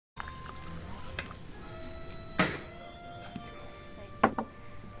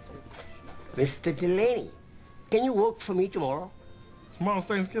Mr. Delaney, can you work for me tomorrow? Tomorrow's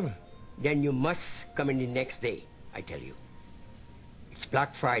Thanksgiving. Then you must come in the next day, I tell you. It's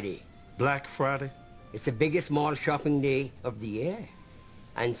Black Friday. Black Friday? It's the biggest mall shopping day of the year.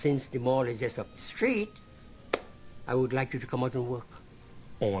 And since the mall is just up the street, I would like you to come out and work.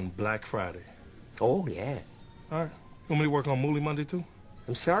 On Black Friday? Oh, yeah. All right. You want me to work on Mooly Monday, too?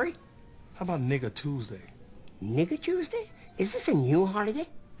 I'm sorry? How about Nigga Tuesday? Nigga Tuesday? Is this a new holiday?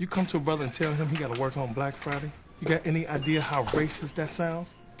 You come to a brother and tell him he got to work on Black Friday? You got any idea how racist that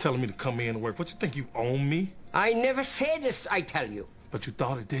sounds? Telling me to come in and work. What, you think you own me? I never said this, I tell you. But you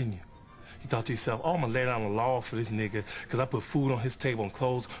thought it, didn't you? You thought to yourself, oh, I'm gonna lay down the law for this nigga because I put food on his table and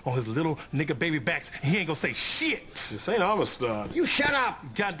clothes on his little nigga baby backs, and he ain't gonna say shit. This ain't Amistad. You shut up!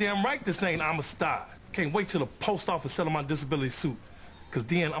 Goddamn right this ain't Amistad. Can't wait till the post office settle my disability suit. Because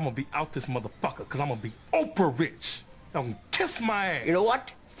then I'm gonna be out this motherfucker because I'm gonna be Oprah rich. I'm gonna kiss my ass. You know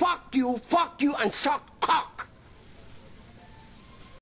what? Fuck you, and suck